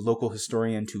requires a local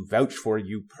historian to vouch for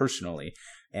you personally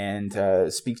and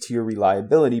speak to your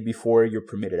reliability before you're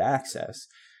permitted access.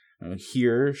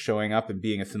 Here, showing up and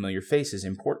being a familiar face is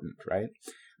important, right?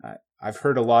 I've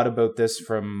heard a lot about this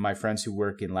from my friends who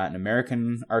work in Latin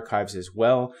American archives as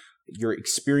well. Your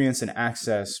experience and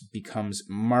access becomes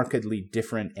markedly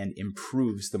different and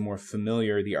improves the more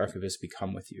familiar the archivists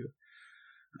become with you.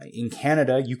 In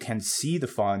Canada, you can see the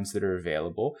funds that are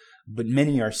available, but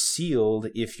many are sealed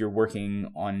if you're working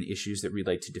on issues that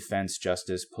relate to defense,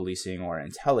 justice, policing, or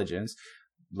intelligence,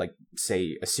 like,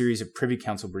 say, a series of Privy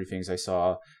Council briefings I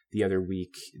saw the other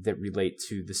week that relate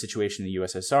to the situation in the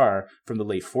USSR from the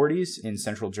late 40s in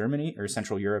Central Germany, or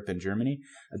Central Europe and Germany.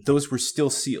 Those were still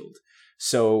sealed.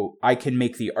 So I can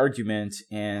make the argument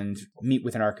and meet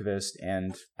with an archivist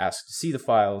and ask to see the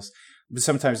files. But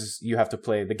sometimes you have to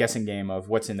play the guessing game of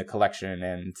what's in the collection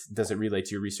and does it relate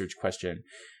to your research question.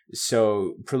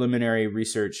 So preliminary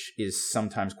research is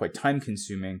sometimes quite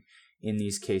time-consuming in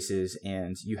these cases,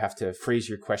 and you have to phrase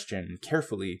your question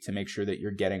carefully to make sure that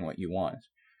you're getting what you want.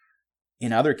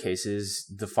 In other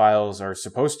cases, the files are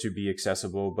supposed to be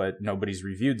accessible, but nobody's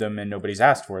reviewed them and nobody's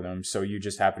asked for them, so you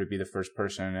just happen to be the first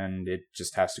person, and it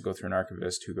just has to go through an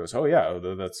archivist who goes, oh yeah,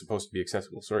 that's supposed to be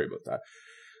accessible, sorry about that.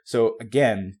 So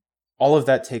again, all of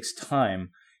that takes time,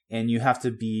 and you have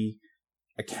to be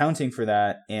accounting for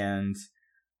that and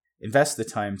invest the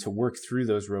time to work through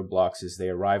those roadblocks as they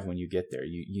arrive when you get there.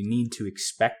 You need to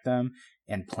expect them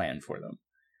and plan for them.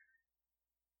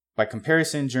 By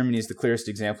comparison, Germany is the clearest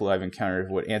example I've encountered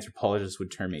of what anthropologists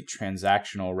would term a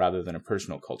transactional rather than a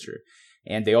personal culture.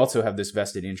 And they also have this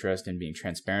vested interest in being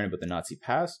transparent about the Nazi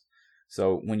past.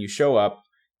 So when you show up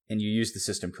and you use the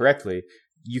system correctly,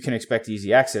 you can expect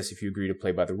easy access if you agree to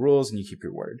play by the rules and you keep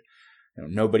your word.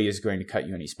 Nobody is going to cut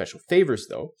you any special favors,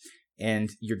 though.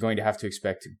 And you're going to have to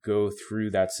expect to go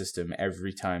through that system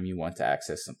every time you want to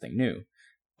access something new.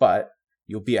 But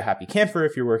you'll be a happy camper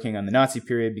if you're working on the Nazi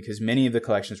period, because many of the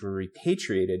collections were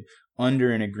repatriated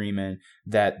under an agreement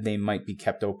that they might be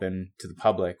kept open to the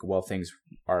public while things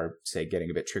are, say,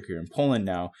 getting a bit trickier in Poland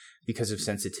now because of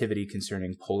sensitivity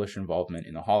concerning Polish involvement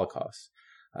in the Holocaust.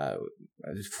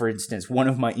 For instance, one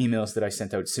of my emails that I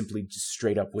sent out simply just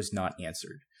straight up was not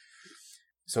answered.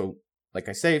 So, like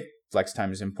I say, flex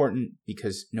time is important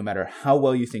because no matter how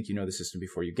well you think you know the system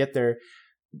before you get there,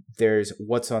 there's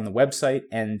what's on the website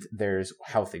and there's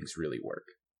how things really work.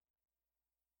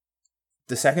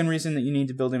 The second reason that you need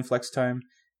to build in flex time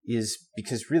is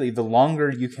because really the longer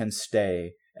you can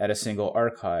stay at a single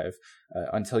archive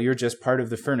until you're just part of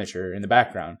the furniture in the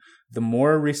background, the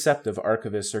more receptive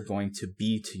archivists are going to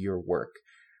be to your work.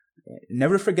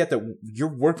 Never forget that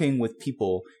you're working with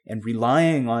people and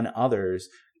relying on others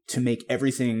to make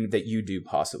everything that you do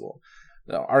possible.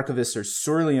 The archivists are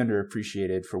sorely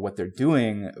underappreciated for what they're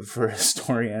doing for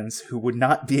historians who would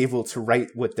not be able to write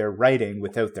what they're writing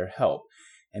without their help.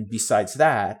 And besides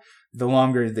that, the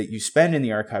longer that you spend in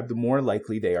the archive, the more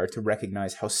likely they are to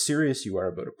recognize how serious you are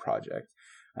about a project.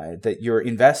 that you're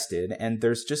invested, and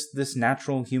there's just this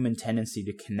natural human tendency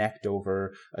to connect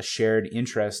over a shared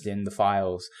interest in the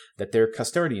files that they're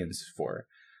custodians for.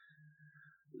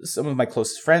 Some of my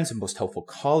closest friends and most helpful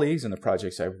colleagues in the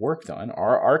projects I've worked on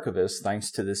are archivists,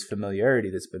 thanks to this familiarity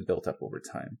that's been built up over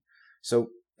time. So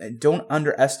don't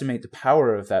underestimate the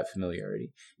power of that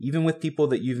familiarity, even with people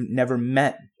that you've never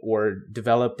met or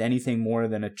developed anything more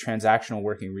than a transactional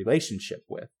working relationship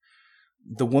with.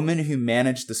 The woman who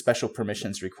managed the special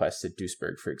permissions requests at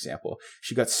Duisburg, for example,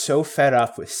 she got so fed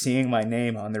up with seeing my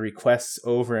name on the requests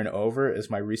over and over as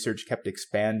my research kept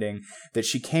expanding that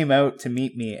she came out to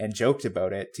meet me and joked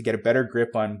about it to get a better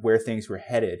grip on where things were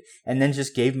headed, and then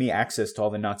just gave me access to all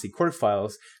the Nazi court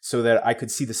files so that I could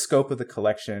see the scope of the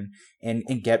collection and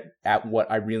get at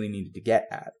what I really needed to get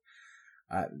at.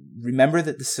 Remember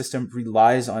that the system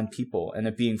relies on people, and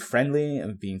that being friendly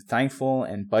and being thankful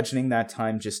and budgeting that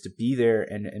time just to be there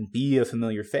and be a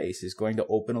familiar face is going to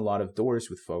open a lot of doors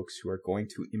with folks who are going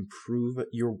to improve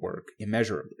your work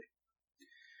immeasurably.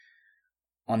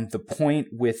 On the point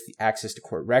with access to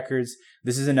court records,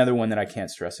 this is another one that I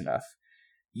can't stress enough.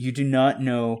 You do not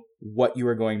know what you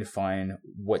are going to find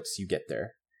once you get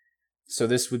there. So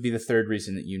this would be the third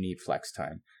reason that you need flex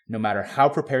time. No matter how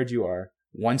prepared you are,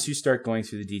 once you start going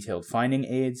through the detailed finding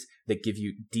aids that give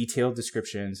you detailed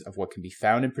descriptions of what can be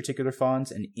found in particular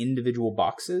fonts and individual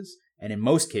boxes, and in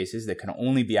most cases that can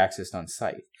only be accessed on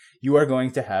site, you are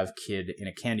going to have kid in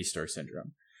a candy store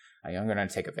syndrome. I'm going to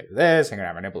take a bit of this, I'm going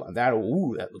to have a nibble on that.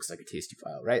 Ooh, that looks like a tasty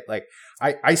file, right? Like,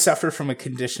 I suffer from a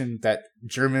condition that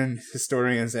German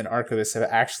historians and archivists have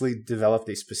actually developed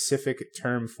a specific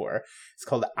term for. It's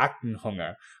called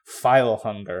Aktenhunger, file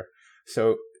hunger.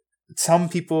 So some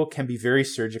people can be very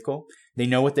surgical. They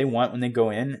know what they want when they go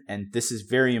in, and this is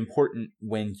very important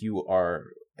when you are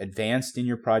advanced in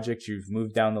your project, you've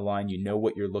moved down the line, you know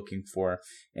what you're looking for,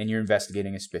 and you're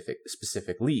investigating a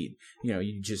specific lead. You know,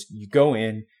 you go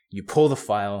in, you pull the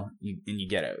file, and you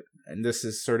get out. And this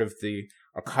is sort of the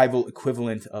archival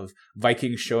equivalent of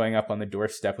Vikings showing up on the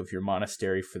doorstep of your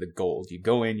monastery for the gold. You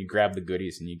go in, you grab the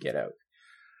goodies, and you get out.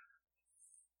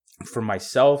 For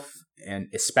myself, and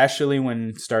especially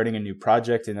when starting a new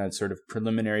project in that sort of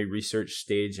preliminary research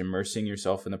stage, immersing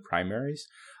yourself in the primaries,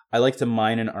 I like to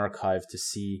mine an archive to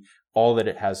see all that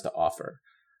it has to offer.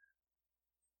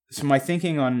 So my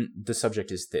thinking on the subject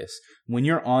is this. When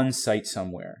you're on site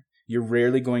somewhere, you're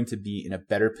rarely going to be in a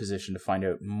better position to find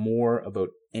out more about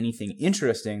anything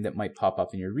interesting that might pop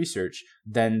up in your research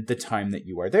than the time that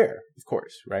you are there, of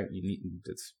course, right?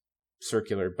 It's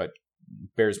circular, but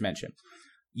bears mention.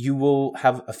 You will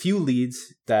have a few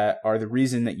leads that are the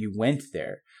reason that you went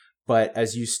there. But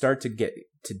as you start to get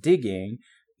to digging,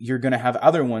 you're going to have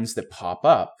other ones that pop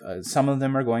up. Some of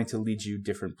them are going to lead you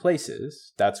different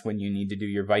places. That's when you need to do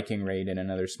your Viking raid in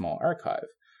another small archive.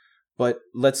 But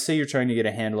let's say you're trying to get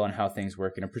a handle on how things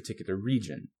work in a particular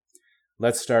region.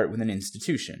 Let's start with an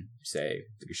institution, say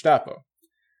the Gestapo.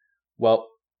 Well,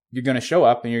 you're going to show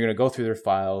up and you're going to go through their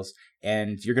files,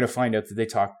 and you're going to find out that they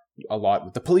talk a lot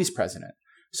with the police president.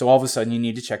 So all of a sudden you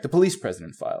need to check the police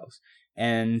president files.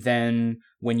 And then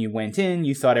when you went in,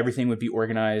 you thought everything would be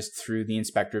organized through the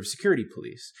inspector of security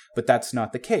police. But that's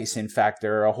not the case. In fact,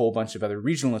 there are a whole bunch of other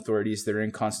regional authorities that are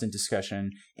in constant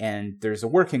discussion, and there's a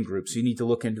working group. So you need to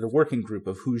look into the working group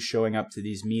of who's showing up to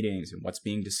these meetings and what's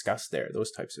being discussed there,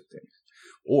 those types of things.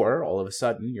 Or all of a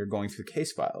sudden, you're going through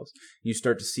case files. You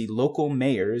start to see local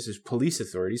mayors as police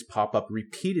authorities pop up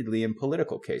repeatedly in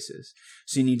political cases.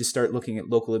 So you need to start looking at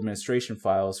local administration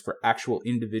files for actual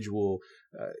individual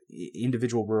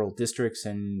rural districts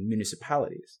and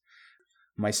municipalities.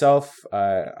 Myself,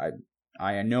 I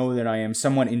know that I am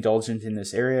somewhat indulgent in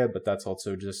this area, but that's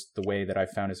also just the way that I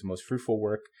found is the most fruitful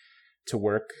work to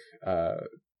work.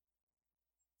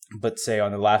 But say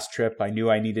on the last trip, I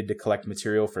knew I needed to collect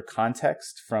material for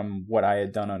context from what I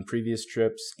had done on previous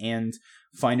trips and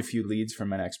find a few leads for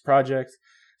my next project.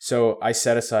 So I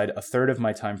set aside a third of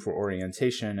my time for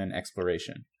orientation and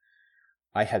exploration.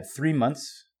 I had 3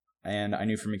 months, and I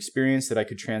knew from experience that I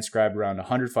could transcribe around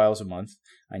 100 files a month.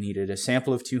 I needed a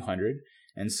sample of 200,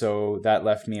 and so that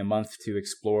left me a month to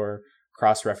explore,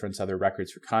 cross-reference other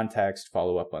records for context,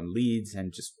 follow up on leads,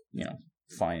 and just,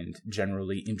 find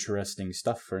generally interesting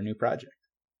stuff for a new project.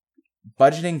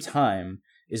 Budgeting time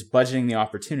is budgeting the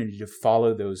opportunity to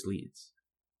follow those leads.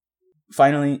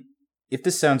 Finally, if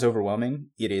this sounds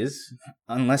overwhelming, it is.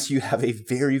 Unless you have a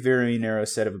very, very narrow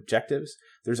set of objectives,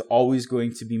 there's always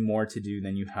going to be more to do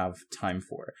than you have time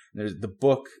for. The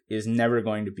book is never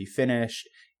going to be finished.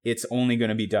 It's only going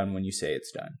to be done when you say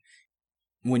it's done.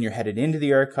 When you're headed into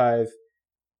the archive,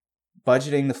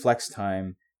 budgeting the flex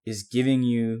time is giving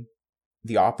you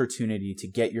the opportunity to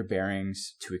get your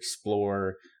bearings, to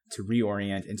explore, to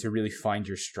reorient, and to really find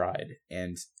your stride.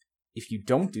 And if you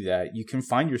don't do that, you can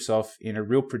find yourself in a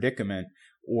real predicament,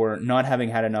 or not having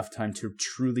had enough time to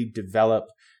truly develop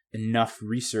enough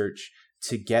research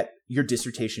to get your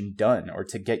dissertation done or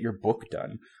to get your book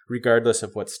done, regardless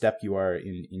of what step you are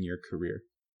in your career.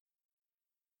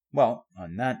 Well,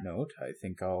 on that note, I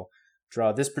think I'll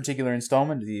draw this particular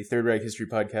installment of the Third Reich History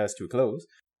Podcast to a close.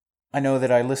 I know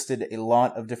that I listed a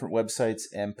lot of different websites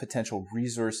and potential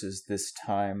resources this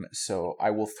time, so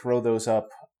I will throw those up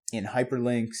in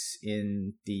hyperlinks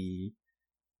in the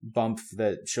bump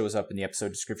that shows up in the episode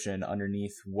description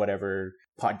underneath whatever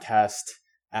podcast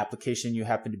application you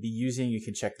happen to be using. You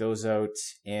can check those out,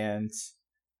 and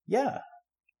yeah,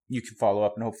 you can follow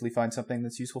up and hopefully find something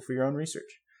that's useful for your own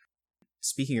research.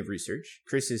 Speaking of research,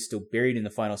 Chris is still buried in the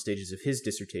final stages of his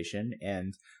dissertation,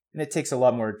 and it takes a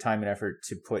lot more time and effort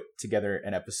to put together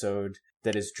an episode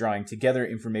that is drawing together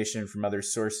information from other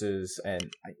sources.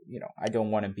 And I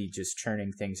don't want to be just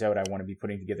churning things out. I want to be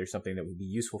putting together something that would be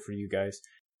useful for you guys.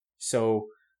 So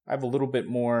I have a little bit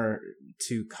more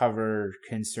to cover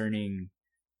concerning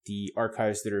the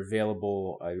archives that are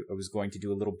available. I was going to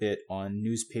do a little bit on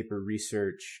newspaper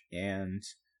research and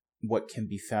what can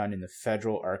be found in the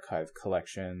Federal Archive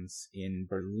collections in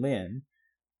Berlin.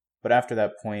 But after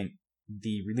that point,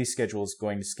 the release schedule is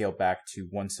going to scale back to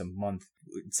once a month.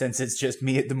 Since it's just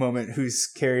me at the moment who's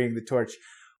carrying the torch,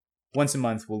 once a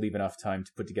month will leave enough time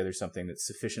to put together something that's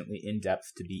sufficiently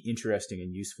in-depth to be interesting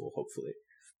and useful, hopefully.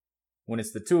 When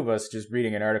it's the two of us just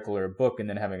reading an article or a book and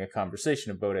then having a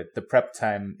conversation about it, the prep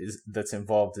time that's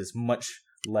involved is much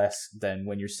less than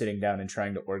when you're sitting down and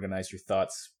trying to organize your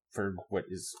thoughts for what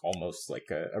is almost like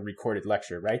a recorded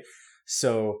lecture, right?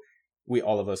 So we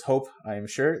all of us hope, I am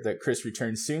sure, that Chris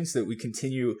returns soon so that we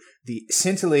continue the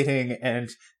scintillating and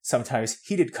sometimes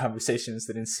heated conversations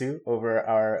that ensue over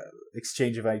our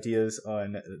exchange of ideas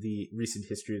on the recent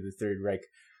history of the Third Reich.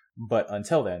 But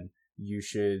until then, you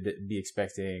should be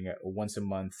expecting once a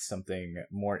month something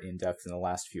more in-depth than the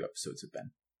last few episodes have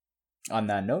been. On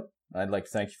that note, I'd like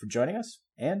to thank you for joining us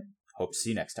and hope to see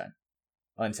you next time.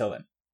 Until then.